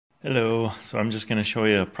Hello, so I'm just going to show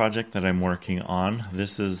you a project that I'm working on.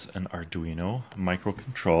 This is an Arduino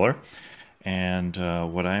microcontroller, and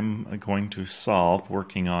what I'm going to solve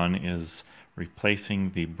working on is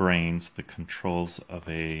replacing the brains, the controls of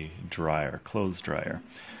a dryer, clothes dryer.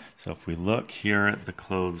 So if we look here at the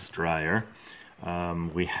clothes dryer,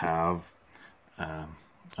 we have a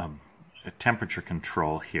temperature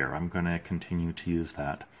control here. I'm going to continue to use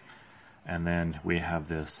that. And then we have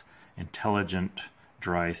this intelligent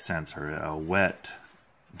dry sensor, a wet,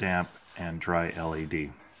 damp, and dry LED.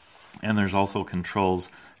 And there's also controls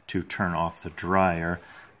to turn off the dryer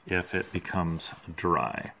if it becomes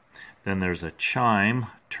dry. Then there's a chime,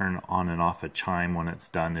 turn on and off a chime when it's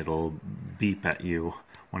done. It'll beep at you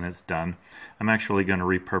when it's done. I'm actually going to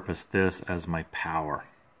repurpose this as my power.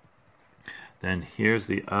 Then here's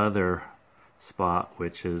the other spot,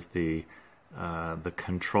 which is the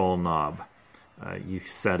control knob. You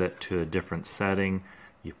set it to a different setting,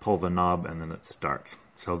 you pull the knob, and then it starts.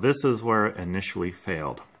 So this is where it initially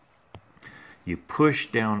failed. You push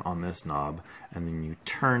down on this knob, and then you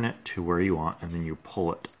turn it to where you want, and then you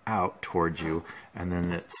pull it out towards you, and then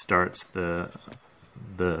it starts the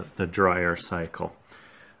dryer cycle.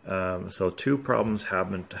 So two problems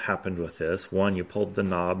happened with this. One, you pulled the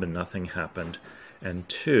knob and nothing happened. And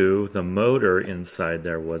two, the motor inside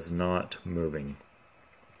there was not moving.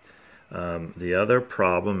 The other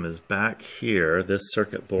problem is back here. This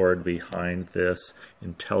circuit board behind this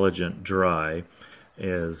intelligent dry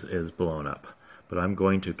is blown up. But I'm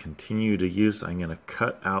going to continue to use, I'm going to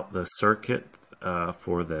cut out the circuit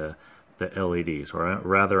for the LEDs, or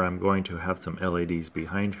rather I'm going to have some LEDs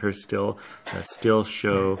behind her still that still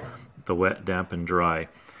show the wet, damp, and dry.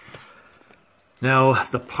 Now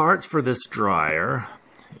the parts for this dryer,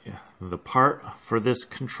 the part for this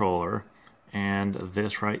controller, and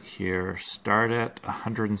this right here start at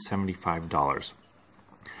 $175.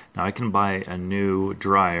 Now I can buy a new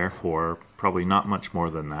dryer for probably not much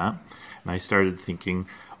more than that. And I started thinking,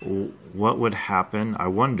 what would happen? I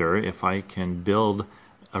wonder if I can build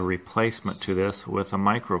a replacement to this with a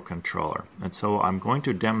microcontroller. And so I'm going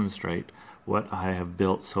to demonstrate what I have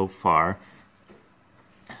built so far.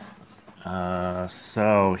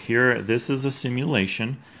 So here, this is a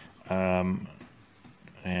simulation. I've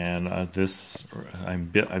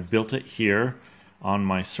built it here on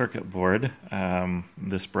my circuit board,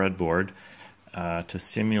 this breadboard, to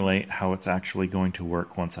simulate how it's actually going to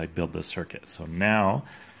work once I build the circuit. So now,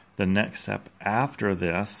 the next step after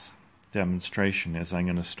this demonstration is I'm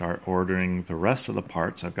going to start ordering the rest of the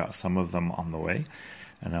parts. I've got some of them on the way,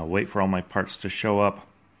 and I'll wait for all my parts to show up,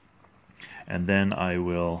 and then I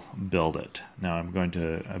will build it. Now I'm going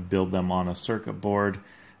to build them on a circuit board,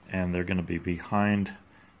 and they're going to be behind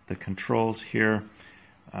the controls here.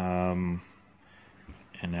 And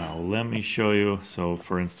now let me show you. So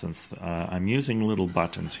for instance, I'm using little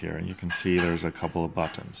buttons here, and you can see there's a couple of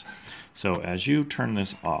buttons. So as you turn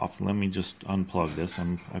this off, let me just unplug this.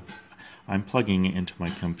 I'm plugging it into my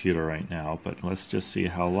computer right now, but let's just see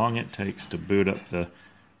how long it takes to boot up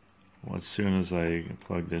as soon as I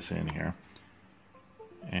plug this in here.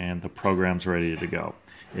 And the program's ready to go.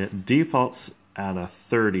 It defaults at a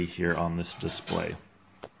 30 here on this display.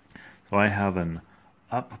 So I have an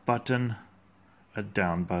up button, a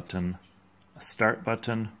down button, a start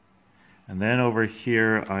button, and then over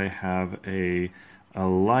here I have a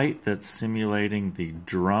light that's simulating the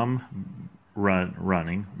drum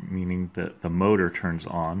running, meaning that the motor turns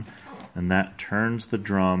on, and that turns the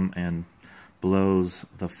drum and blows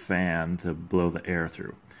the fan to blow the air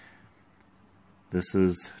through. This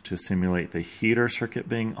is to simulate the heater circuit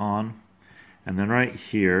being on. And then right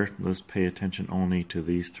here, let's pay attention only to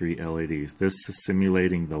these three LEDs. This is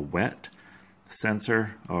simulating the wet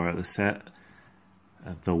sensor, or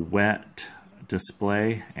the wet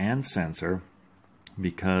display and sensor,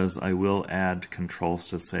 because I will add controls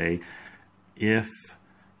to say if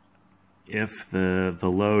the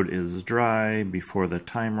load is dry before the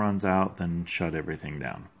time runs out, then shut everything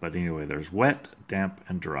down. But anyway, there's wet, damp,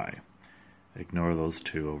 and dry. Ignore those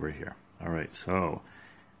two over here. All right, so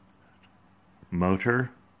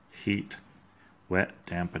motor, heat, wet,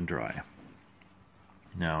 damp, and dry.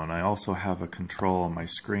 Now, and I also have a control on my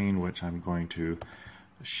screen, which I'm going to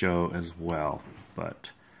show as well,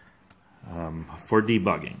 but for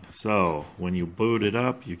debugging. So when you boot it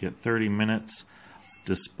up, you get 30 minutes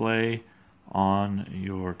display on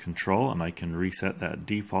your control, and I can reset that,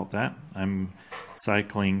 default that. I'm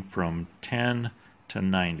cycling from 10 to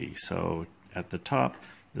 90. So at the top,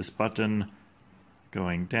 this button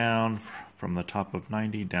going down from the top of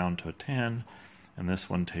 90 down to 10, and this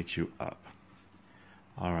one takes you up.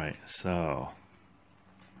 All right, so,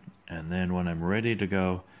 and then when I'm ready to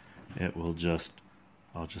go, it will just,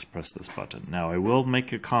 I'll just press this button. Now I will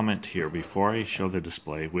make a comment here before I show the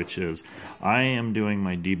display, which is I am doing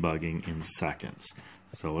my debugging in seconds.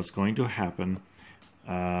 So what's going to happen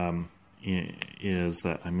is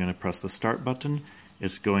that I'm going to press the start button.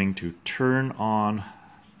 It's going to turn on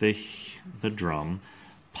the drum,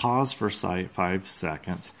 pause for 5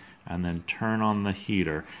 seconds, and then turn on the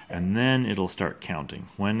heater, and then it'll start counting.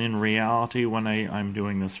 When in reality, when I'm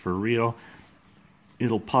doing this for real,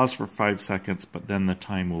 it'll pause for 5 seconds, but then the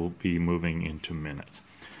time will be moving into minutes.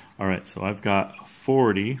 Alright, so I've got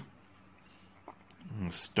 40. I'm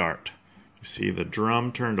going to start. You see the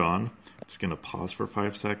drum turned on. It's going to pause for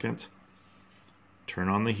 5 seconds, turn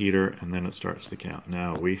on the heater, and then it starts to count.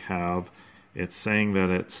 Now we have, it's saying that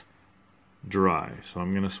it's dry, so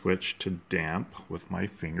I'm going to switch to damp with my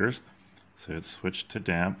fingers. So it's switched to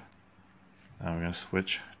damp. Now I'm going to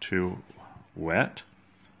switch to wet.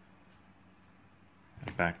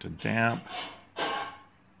 Back to damp,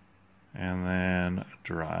 and then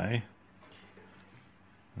dry.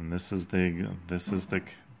 And this is the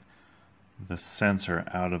sensor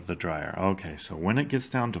out of the dryer. Okay, so when it gets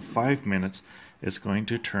down to 5 minutes, it's going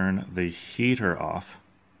to turn the heater off.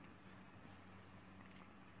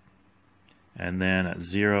 And then at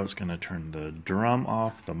 0, it's going to turn the drum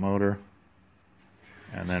off, the motor.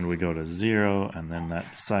 And then we go to 0, and then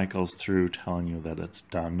that cycles through telling you that it's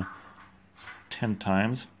done 10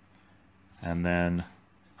 times. And then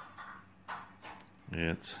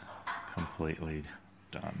it's completely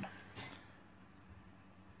done.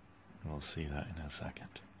 We'll see that in a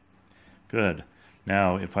second. Good.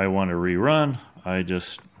 Now, if I want to rerun, I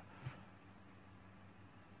just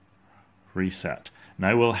reset. And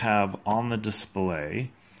I will have on the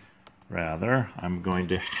display, I'm going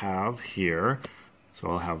to have here, so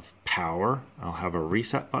I'll have power, I'll have a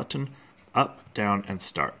reset button, up, down, and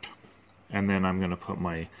start. And then I'm going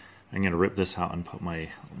to rip this out and put my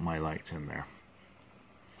lights in there.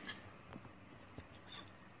 It's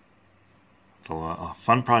a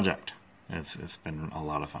fun project. It's been a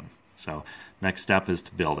lot of fun. So next step is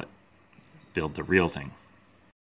to build it. Build the real thing.